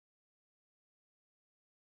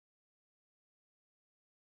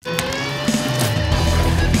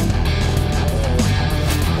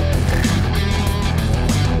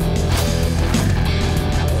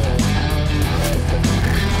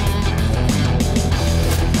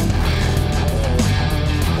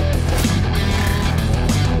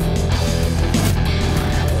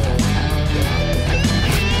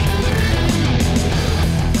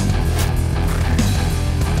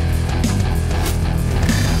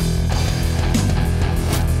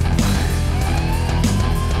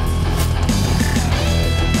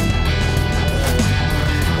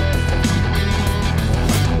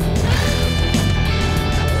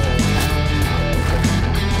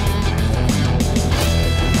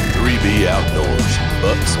Outdoors,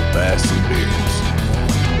 bucks, bass, and beards.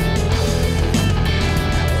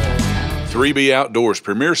 3B Outdoors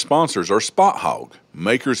premier sponsors are Spot Hogg,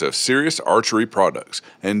 makers of serious archery products,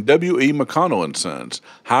 and W.E. McConnell & Sons,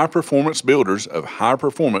 high-performance builders of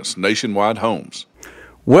high-performance nationwide homes.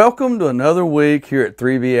 Welcome to another week here at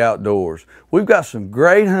 3B Outdoors. We've got some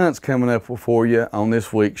great hunts coming up for you on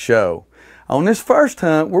this week's show. On this first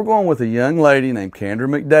hunt, we're going with a young lady named Kandra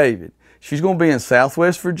McDavid. She's going to be in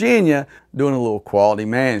Southwest Virginia doing a little quality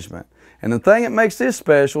management. And the thing that makes this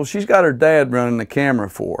special, she's got her dad running the camera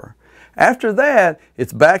for her. After that,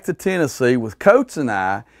 it's back to Tennessee with Coates and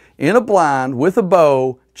I in a blind with a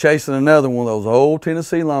bow chasing another one of those old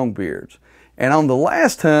Tennessee longbeards. And on the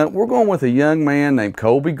last hunt, we're going with a young man named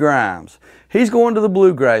Kolby Grimes. He's going to the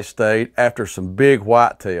bluegrass state after some big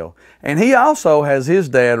whitetail. And he also has his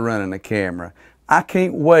dad running the camera. I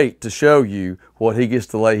can't wait to show you what he gets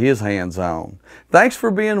to lay his hands on. Thanks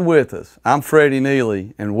for being with us. I'm Freddie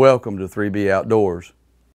Neeley, and welcome to 3B Outdoors.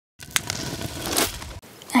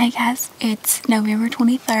 Hey guys, it's November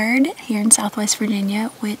 23rd here in Southwest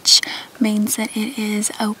Virginia, which means that it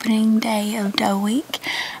is opening day of doe week.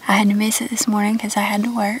 I had to miss it this morning because I had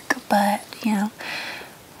to work, but you know,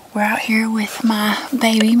 we're out here with my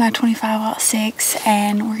baby, my 25-06,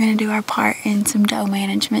 and we're going to do our part in some doe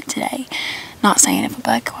management today. Not saying if a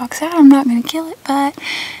buck walks out, I'm not going to kill it, but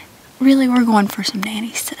really we're going for some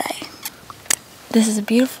nannies today. This is a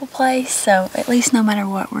beautiful place, so at least no matter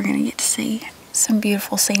what, we're going to get to see some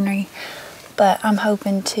beautiful scenery, but I'm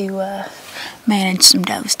hoping to manage some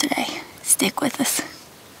does today. Stick with us.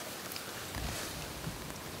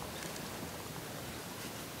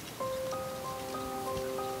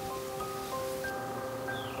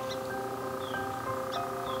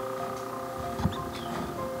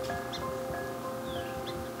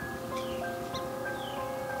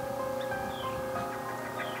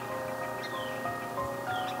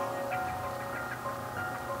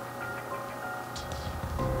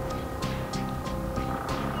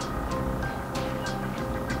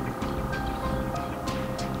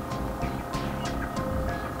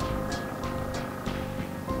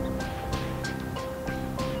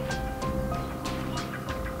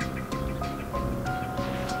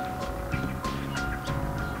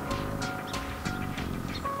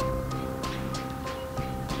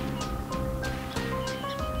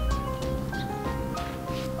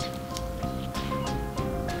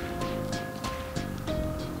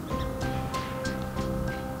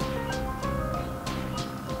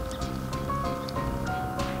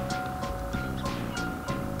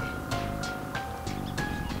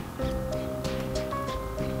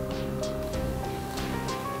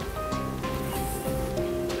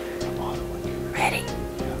 Ready?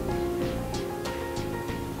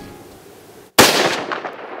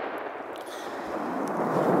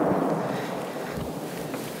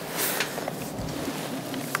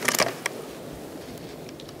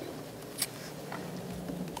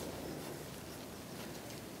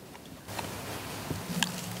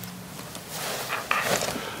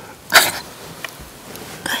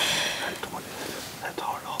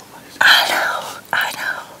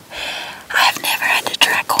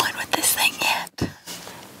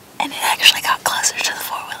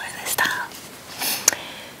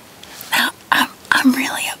 I'm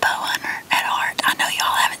really a bow hunter at heart. I know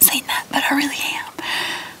y'all haven't seen that, but I really am.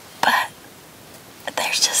 But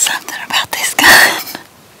there's just something about this gun.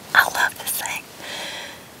 I love this thing.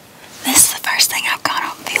 This is the first thing I've gone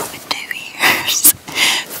on film in 2 years.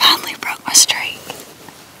 Finally broke my streak.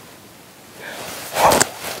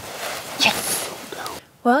 Yes.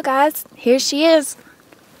 Well guys, here she is.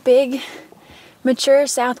 Big, mature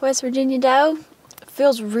Southwest Virginia doe.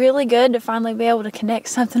 Feels really good to finally be able to connect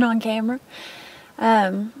something on camera.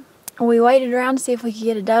 We waited around to see if we could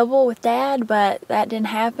get a double with Dad, but that didn't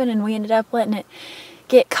happen, and we ended up letting it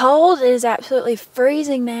get cold. It is absolutely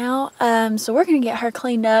freezing now, so we're going to get her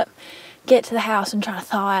cleaned up, get to the house, and try to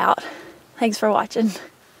thaw out. Thanks for watching.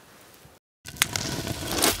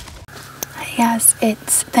 Hey guys,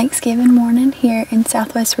 it's Thanksgiving morning here in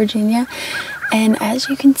Southwest Virginia, and as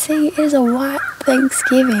you can see, it is a white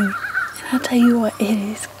Thanksgiving, and I'll tell you what, it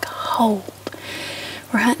is cold.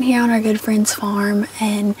 We're hunting here on our good friend's farm,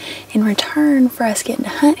 and in return for us getting to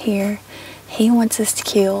hunt here, he wants us to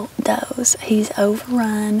kill does. He's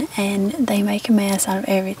overrun and they make a mess out of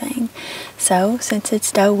everything. So since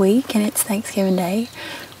it's doe week and it's Thanksgiving Day,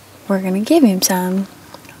 we're going to give him some.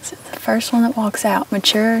 So the first one that walks out,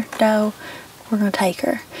 mature doe, we're going to take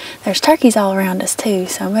her. There's turkeys all around us too,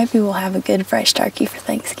 so maybe we'll have a good fresh turkey for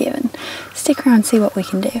Thanksgiving. Stick around and see what we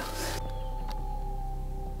can do.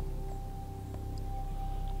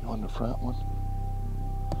 On the front one.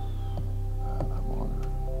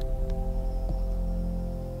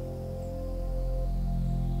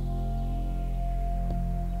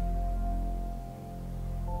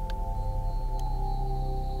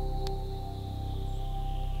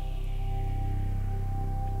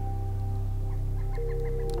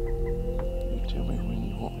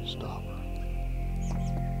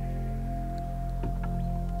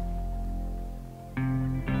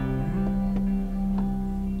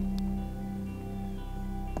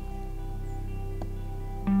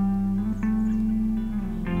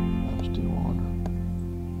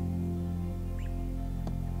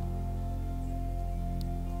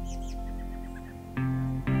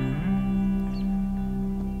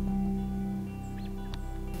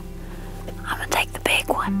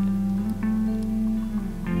 one.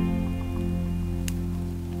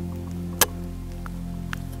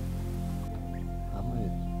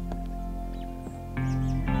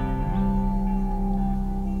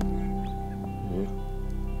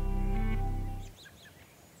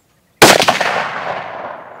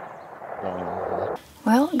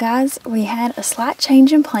 Well, guys, we had a slight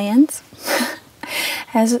change in plans,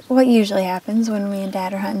 as what usually happens when me and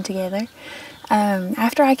Dad are hunting together.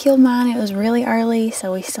 After I killed mine, it was really early,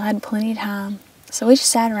 so we still had plenty of time. So we just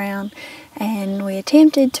sat around and we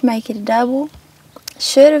attempted to make it a double.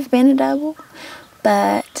 Should have been a double,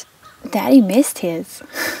 but Daddy missed his.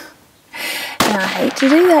 And I hate to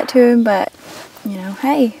do that to him, but, you know,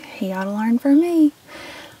 hey, he ought to learn from me.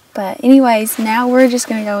 But anyways, now we're just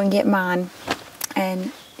going to go and get mine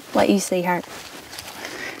and let you see her.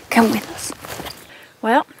 Come with us.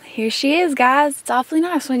 Well, here she is, guys. It's awfully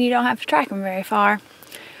nice when you don't have to track them very far.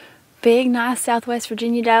 Big, nice Southwest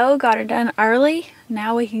Virginia doe. Got her done early.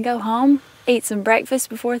 Now we can go home, eat some breakfast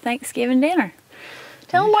before Thanksgiving dinner.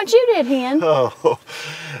 Tell them what you did, Hen. Oh,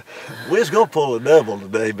 we was going to pull a double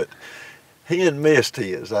today, but Hen missed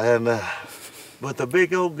his. And with a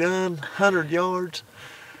big old gun, 100 yards,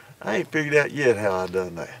 I ain't figured out yet how I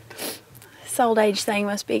done that. This old age thing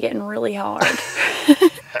must be getting really hard.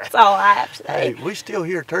 That's all I have to say. Hey, we still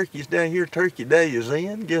hear turkeys down here. Turkey Day is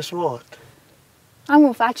in. Guess what? I'm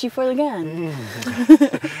going to fight you for the gun.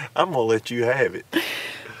 I'm going to let you have it.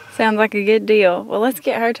 Sounds like a good deal. Well, let's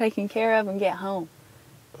get her taken care of and get home.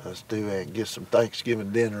 Let's do that and get some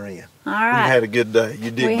Thanksgiving dinner in. All right. We had a good day.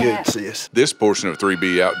 You did good, sis. This portion of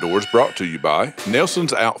 3B Outdoors brought to you by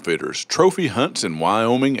Nelson's Outfitters, Trophy Hunts in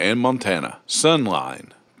Wyoming and Montana,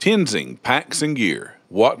 Sunline, Tenzing Packs and Gear,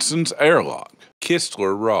 Watson's Airlock,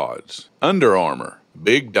 Kistler Rods, Under Armour,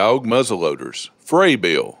 Big Dog Muzzleloaders,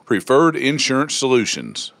 Fraybill, Preferred Insurance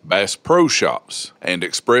Solutions, Bass Pro Shops, and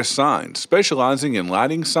Express Signs, specializing in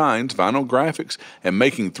lighting signs, vinyl graphics, and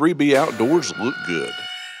making 3B Outdoors look good.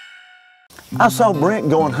 I saw Brent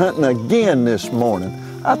going hunting again this morning.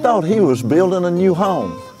 I thought he was building a new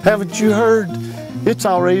home. Haven't you heard? It's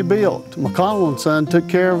already built. McConnell and Son took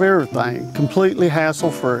care of everything, completely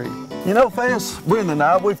hassle-free. You know, Fess, Brent and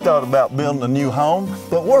I, we've thought about building a new home,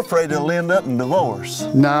 but we're afraid it'll end up in divorce.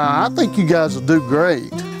 Nah, I think you guys will do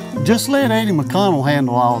great. Just let Eddie McConnell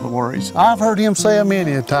handle all the worries. I've heard him say it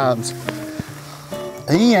many a times.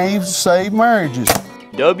 He aims to save marriages.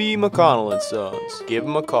 W. McConnell and Sons. Give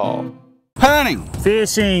him a call. Hunting.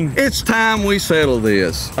 Fishing. It's time we settle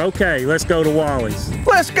this. Okay, let's go to Wally's.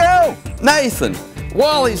 Let's go. Nathan,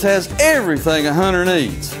 Wally's has everything a hunter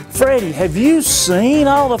needs. Freddie, have you seen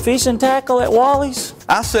all the fishing tackle at Wally's?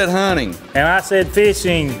 I said hunting. And I said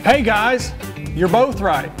fishing. Hey guys, you're both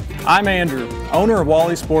right. I'm Andrew, owner of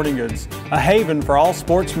Wally Sporting Goods, a haven for all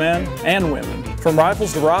sportsmen and women. From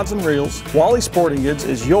rifles to rods and reels, Wally Sporting Goods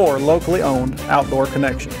is your locally owned outdoor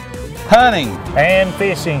connection. Hunting. And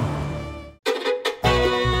fishing.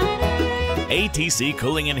 ATC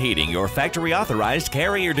Cooling and Heating, your factory authorized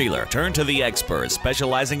Carrier dealer. Turn to the experts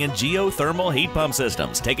specializing in geothermal heat pump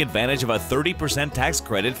systems. Take advantage of a 30% tax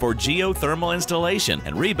credit for geothermal installation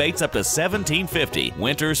and rebates up to $1,750.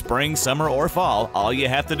 Winter, spring, summer, or fall, all you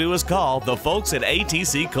have to do is call the folks at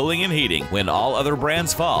ATC Cooling and Heating. When all other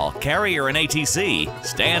brands fall, Carrier and ATC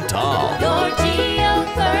stand tall. Your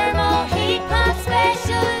geothermal heat pump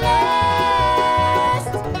specialist.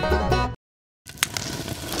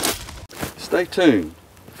 Stay tuned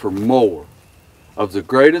for more of the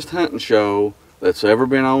greatest hunting show that's ever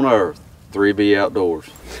been on earth, 3B Outdoors.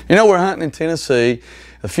 You know, we're hunting in Tennessee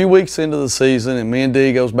a few weeks into the season, and me and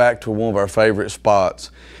Dee goes back to one of our favorite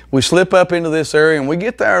spots. We slip up into this area and we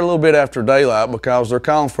get there a little bit after daylight because they're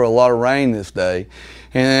calling for a lot of rain this day.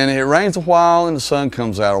 And it rains a while and the sun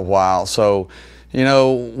comes out a while. So, you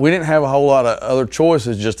know, we didn't have a whole lot of other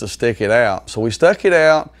choices just to stick it out. So we stuck it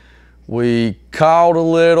out. We called a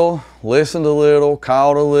little, listened a little,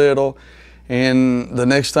 called a little, and the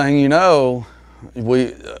next thing you know,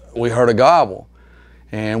 we heard a gobble.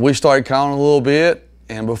 And we started calling a little bit,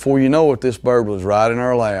 and before you know it, this bird was right in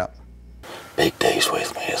our lap. Big D's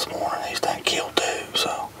with me this morning. He's done killed two,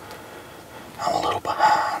 so I'm a little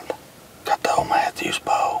behind. Got the old Mathews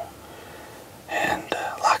bow, and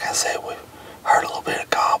like I said, we've heard a little bit of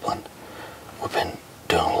gobbling. We've been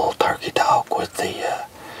doing a little turkey talk with the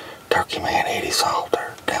Turkey Man Eddie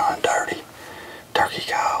Salter down in Dirty Turkey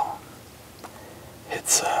Call.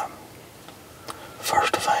 It's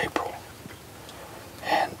 1st of April,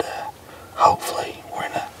 and hopefully we're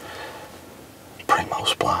in a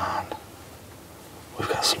Primo's blind. We've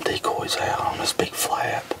got some decoys out on this big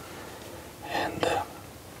flat, and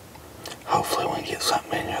hopefully we can get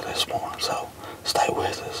something in here this morning. So Stay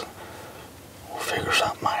with us. We'll figure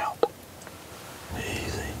something out.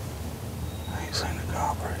 Easy. I ain't seen the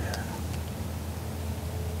gobbler yet.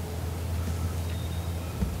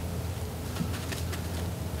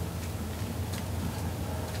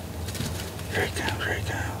 Here he comes, here he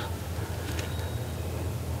comes.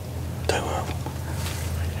 2 of them.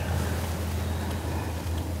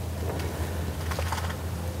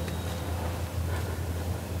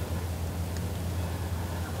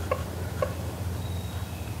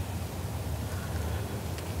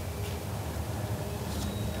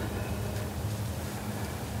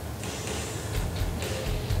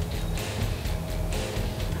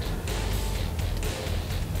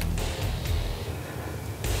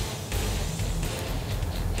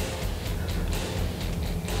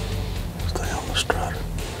 Strutter.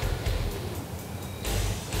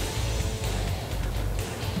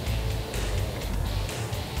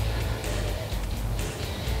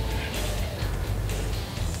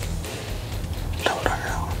 Don't turn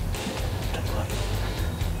it on. Don't look.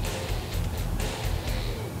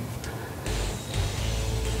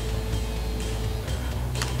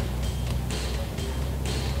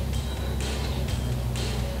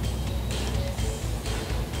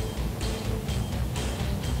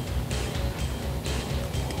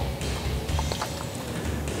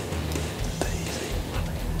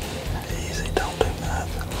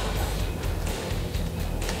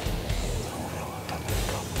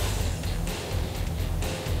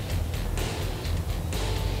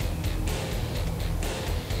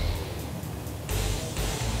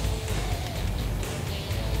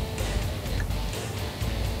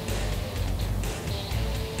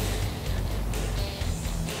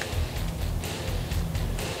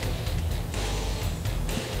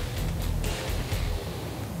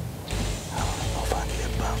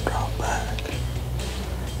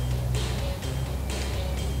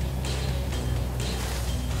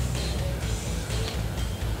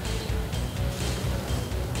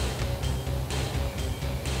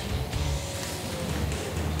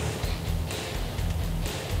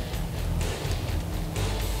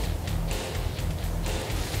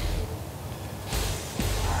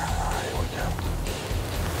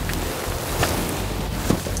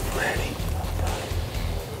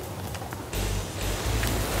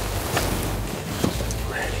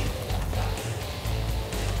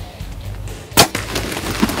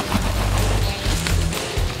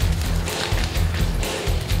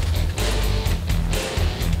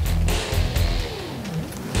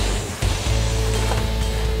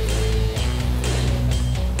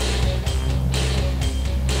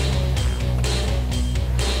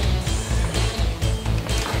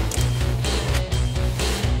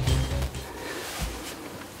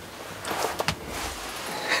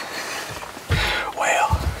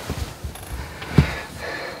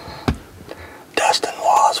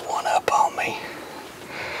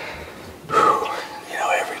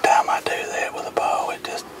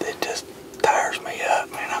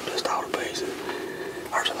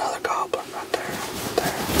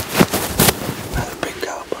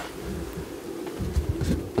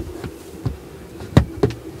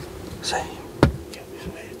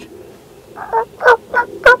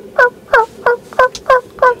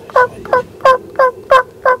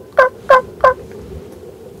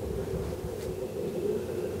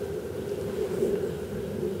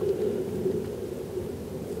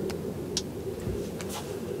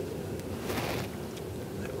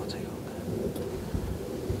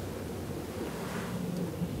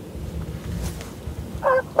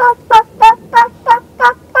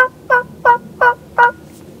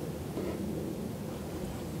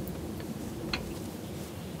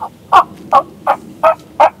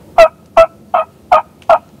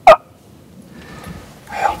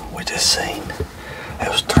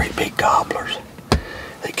 Gobblers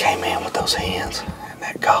that came in with those hens, and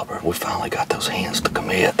that gobbler, we finally got those hens to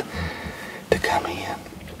commit to come in.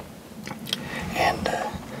 And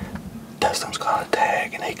Dustin's got a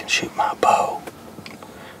tag and he can shoot my bow.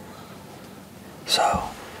 So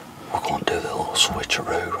we're going to do the little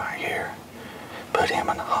switcheroo right here, put him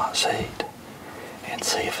in the hot seat and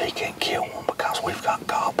see if he can kill one, because we've got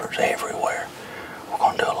gobblers everywhere. We're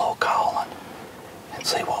going to do a little calling and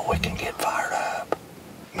see what we can get fired up.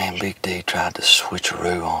 Me and Big D tried to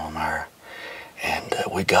switcheroo on them there, and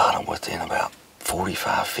we got them within about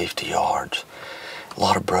 45, 50 yards. A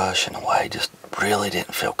lot of brush in the way, just really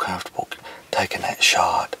didn't feel comfortable taking that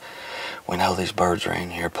shot. We know these birds are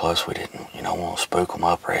in here, plus we didn't, want to spook them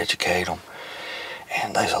up or educate them.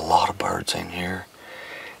 And there's a lot of birds in here,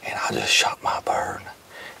 and I just shot my bird,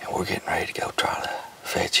 and we're getting ready to go try to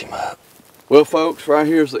fetch him up. Well, folks, right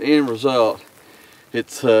here's the end result.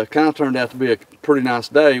 It's kind of turned out to be a pretty nice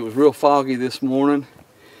day. It was real foggy this morning,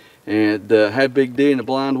 and had Big D in the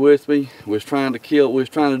blind with me. We was trying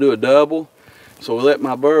to do a double, so we let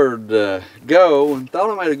my bird go and thought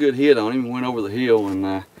I made a good hit on him and went over the hill,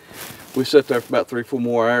 and we sat there for about 3-4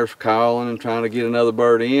 more hours calling and trying to get another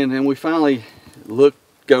bird in, and we finally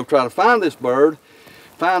go try to find this bird.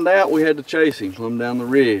 Find out we had to chase him plumb down the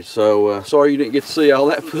ridge. So sorry you didn't get to see all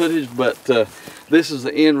that footage, but this is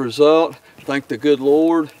the end result. Thank the good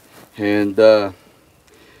Lord, and man,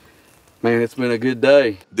 it's been a good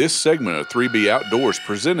day. This segment of 3B Outdoors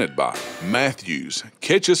presented by Mathews,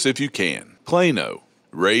 Catch Us If You Can, Plano,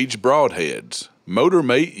 Rage Broadheads,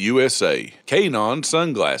 MotorMate USA, Kanon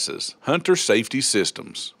Sunglasses, Hunter Safety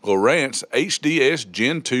Systems, Lowrance HDS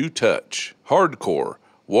Gen 2 Touch, Hardcore,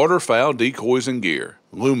 Waterfowl Decoys and Gear,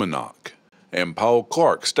 Luminoc, and Paul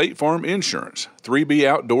Clark State Farm Insurance, 3B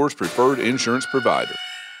Outdoors preferred insurance provider.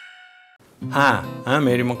 Hi, I'm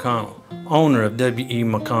Eddie McConnell, owner of W.E.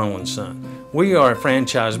 McConnell & Son. We are a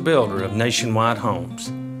franchise builder of nationwide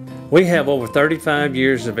homes. We have over 35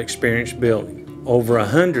 years of experience building, over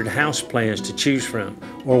 100 house plans to choose from,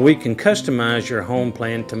 or we can customize your home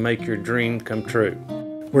plan to make your dream come true.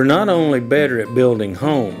 We're not only better at building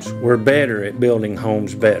homes, we're better at building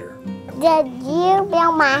homes better. Did you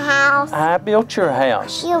build my house? I built your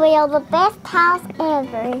house. You built the best house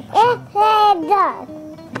ever. It's done.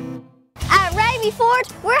 At Ramey Ford,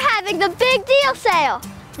 we're having the big deal sale.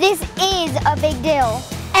 This is a big deal.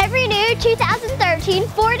 Every new 2013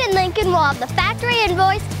 Ford and Lincoln will have the factory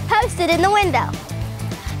invoice posted in the window.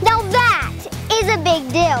 Now that is a big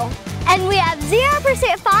deal. And we have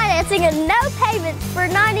 0% financing and no payments for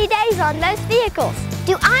 90 days on most vehicles.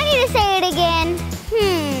 Do I need to say it again?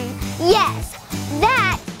 Yes,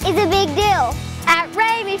 that is a big deal. At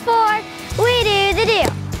Ramey Ford, we do the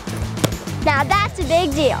deal. Now that's a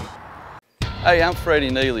big deal. Hey, I'm Freddie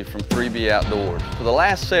Neeley from 3B Outdoors. For the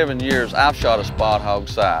last 7 years, I've shot a spot hog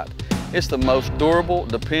sight. It's the most durable,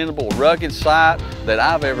 dependable, rugged sight that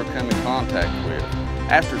I've ever come in contact with.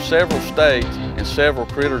 After several states and several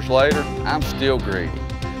critters later, I'm still greedy.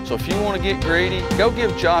 So if you want to get greedy, go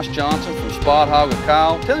give Josh Johnson from Spot Hog a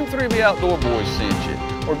call. Tell him 3B Outdoor Boys sent you.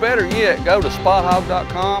 Or better yet, go to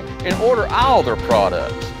spothog.com and order all their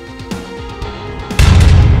products.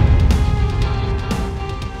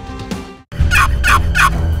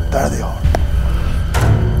 There they are.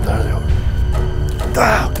 There they are.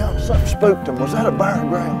 Oh, God, something spooked them. Was that a bear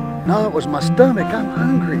ground? No, it was my stomach. I'm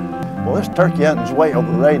hungry. Well, this turkey hunting's way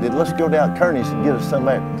overrated. Let's go down Kearney's and get us some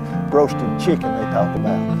of that roasted chicken they talk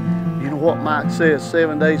about. You know what Mike says,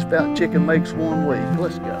 7 days without chicken makes 1 week.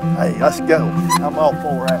 Let's go. Hey, let's go. I'm all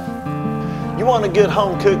for that. You want a good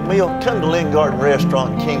home-cooked meal? Come to Lynn Garden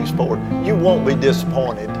Restaurant in Kingsport. You won't be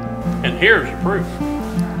disappointed. And here's the proof.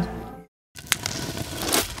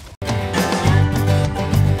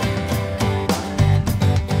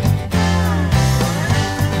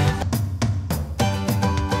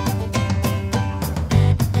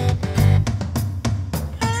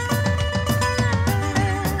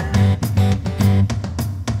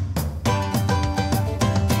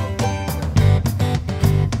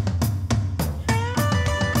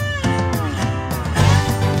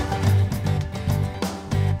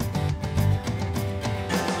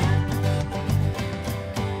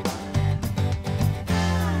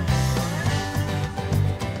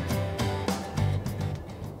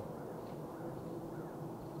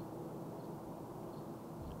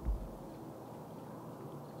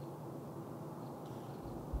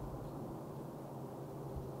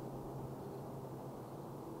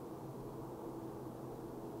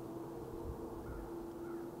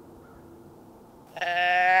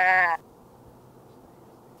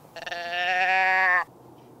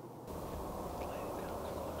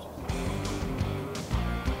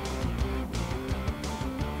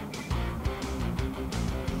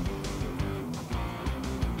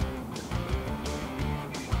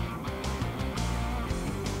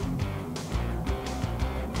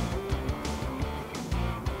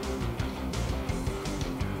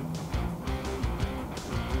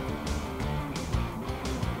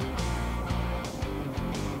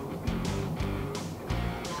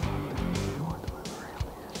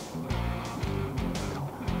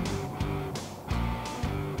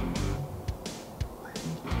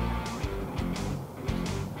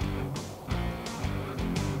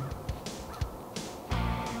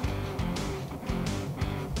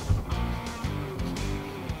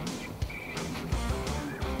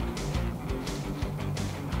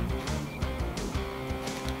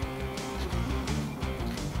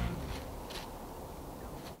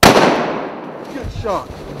 Shot.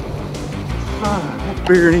 That's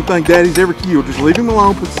bigger than anything Daddy's ever killed. Just leave him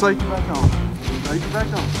alone, put the safety back on. Take it back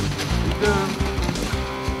on. He's done.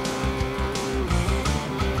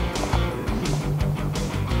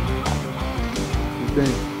 He's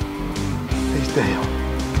down. He's down.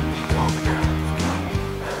 Oh, God.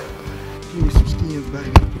 Give me some skins,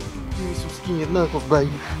 baby. Give me some skin. Knuckles,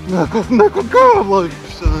 baby. Knuckles, Knuckles. God, I love you,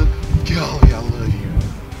 son. Golly, I love you.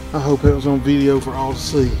 I hope that was on video for all to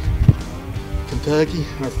see. Kentucky,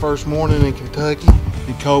 our first morning in Kentucky,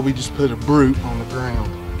 and Kolby just put a brute on the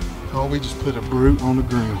ground. Kolby just put a brute on the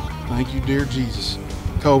ground. Thank you, dear Jesus.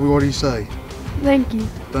 Kolby, what do you say? Thank you.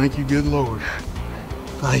 Thank you, good Lord.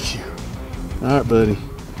 Thank you. All right, buddy.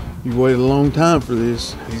 You waited a long time for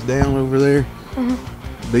this. He's down over there.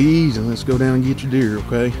 Be easy. Let's go down and get your deer,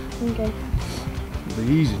 okay? Okay. Be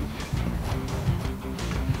easy.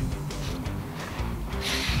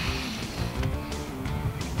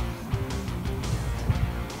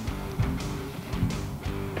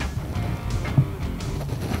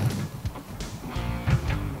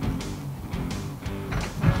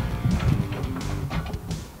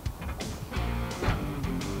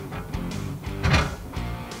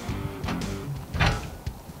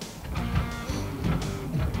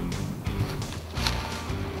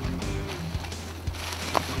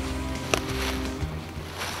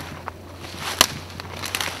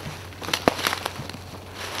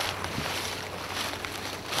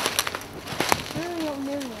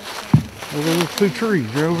 Over those two trees,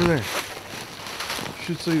 they're over there. You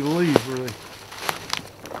should see the leaves where they.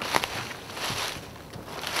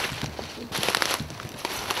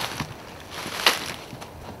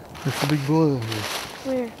 There's some big blood here.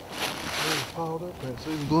 Where? It's piled up there.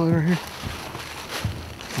 See the blood right here?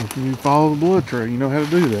 If you follow the blood trail, you know how to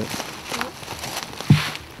do that.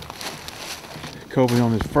 Kolby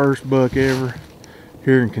on his first buck ever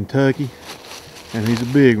here in Kentucky, and he's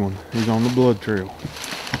a big one. He's on the blood trail.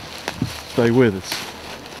 Stay with us.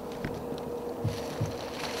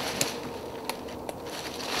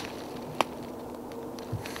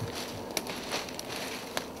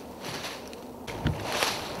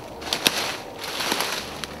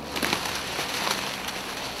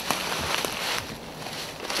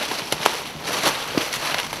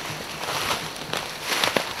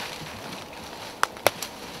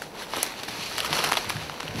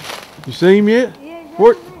 You see him yet? Yeah,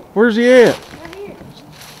 where's he at? right here.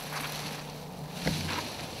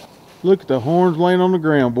 Look at the horns laying on the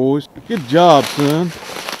ground, boys. Good job, son.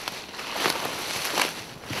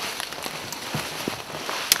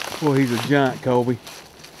 Boy, he's a giant, Kolby.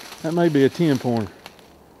 That may be a 10-pointer.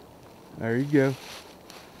 There you go.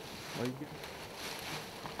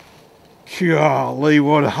 Golly,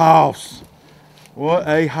 what a house. What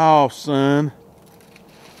a house, son.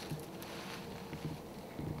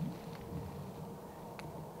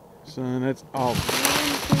 Son, that's awesome.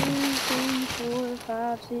 1, 2, 3, 4,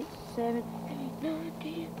 5, 6, 7, 8, 9,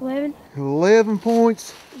 10, 11. 11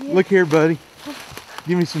 points. Yeah. Look here, buddy.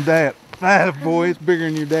 Give me some that. That boy, it's bigger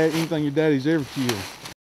than your dad, anything your daddy's ever killed.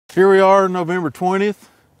 Here we are, November 20th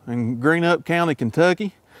in Greenup County,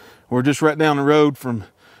 Kentucky. We're just right down the road from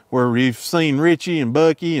where we've seen Richie and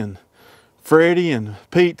Bucky and Freddie and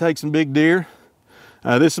Pete take some big deer.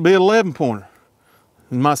 This will be an 11-pointer.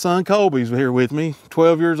 And my son Kolby's here with me,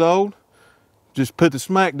 12 years old. Just put the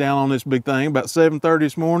smack down on this big thing about 7:30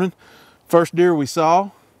 this morning. First deer we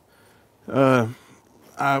saw. We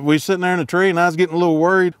was sitting there in the tree and I was getting a little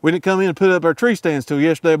worried. We didn't come in and put up our tree stands till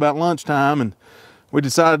yesterday about lunchtime, and we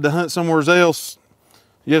decided to hunt somewhere else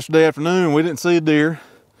yesterday afternoon. We didn't see a deer.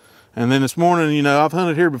 And then this morning, you know, I've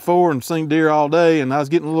hunted here before and seen deer all day, and I was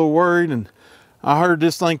getting a little worried, and I heard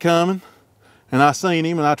this thing coming. And I seen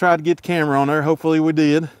him, and I tried to get the camera on there. Hopefully we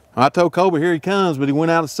did. I told Kolby, here he comes, but he went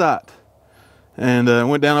out of sight. And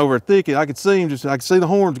went down over a thicket. I could see him, I could see the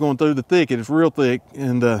horns going through the thicket. It's real thick.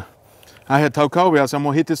 And I had told Kolby, I said, I'm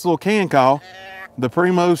gonna hit this little can call, the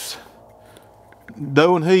Primos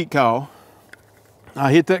doe and heat call.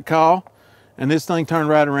 I hit that call, and this thing turned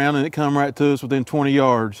right around, and it come right to us within 20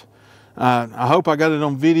 yards. I hope I got it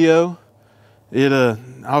on video.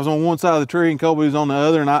 I was on one side of the tree and Kolby was on the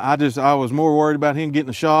other, and I was more worried about him getting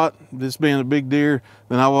a shot, this being a big deer,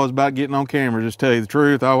 than I was about getting on camera. Just tell you the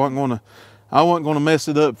truth, I wasn't gonna mess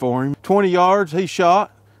it up for him. 20 yards, he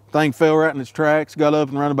shot. Thing fell right in its tracks, got up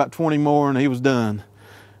and ran about 20 more, and he was done.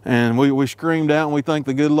 And we screamed out, and we thank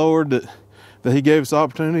the good Lord that he gave us the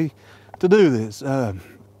opportunity to do this. I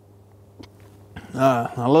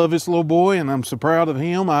love this little boy, and I'm so proud of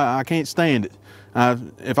him. I can't stand it.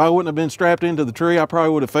 If I wouldn't have been strapped into the tree, I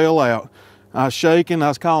probably would have fell out. I was shaking, I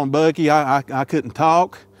was calling Bucky, I couldn't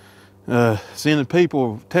talk. Sending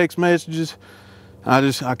people text messages,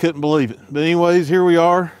 I couldn't believe it. But anyways, here we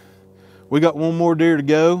are. We got one more deer to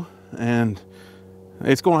go, and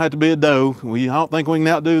It's going to have to be a doe. I don't think we can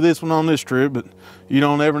outdo this one on this trip, but you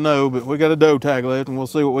don't ever know. But we got a doe tag left, and we'll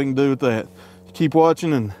see what we can do with that. Keep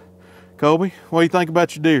watching, and Kolby, what do you think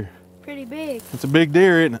about your deer? Pretty big. It's a big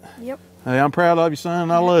deer, isn't it? Yep. Hey, I'm proud of you, son,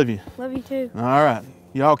 and I love you. Love you too. All right.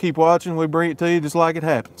 Y'all keep watching. We bring it to you just like it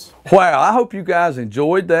happens. Wow, I hope you guys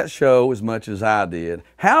enjoyed that show as much as I did.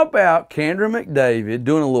 How about Kandra McDavid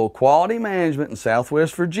doing a little quality management in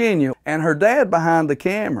Southwest Virginia and her dad behind the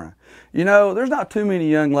camera? You know, there's not too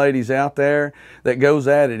many young ladies out there that goes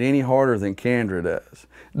at it any harder than Kandra does.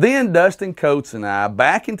 Then Dustin Coates and I,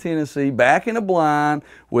 back in Tennessee, back in a blind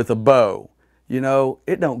with a bow. You know,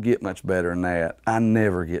 it don't get much better than that. I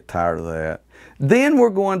never get tired of that. Then we're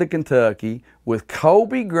going to Kentucky with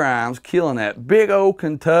Kolby Grimes killing that big old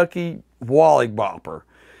Kentucky wally bopper.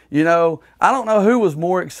 You know, I don't know who was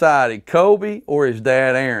more excited, Kolby or his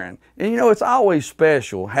dad, Aaron. And you know, it's always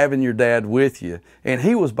special having your dad with you, and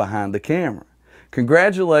he was behind the camera.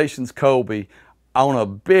 Congratulations, Kolby, on a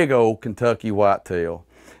big old Kentucky whitetail.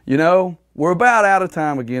 You know, we're about out of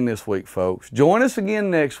time again this week, folks. Join us again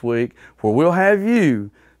next week where we'll have you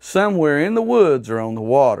somewhere in the woods or on the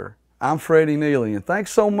water. I'm Freddie Neeley, and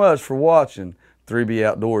thanks so much for watching 3B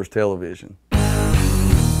Outdoors Television. We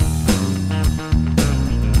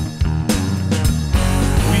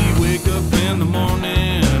wake up in the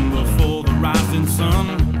morning before the rising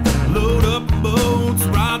sun, load up boats,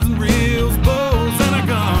 rods and reels.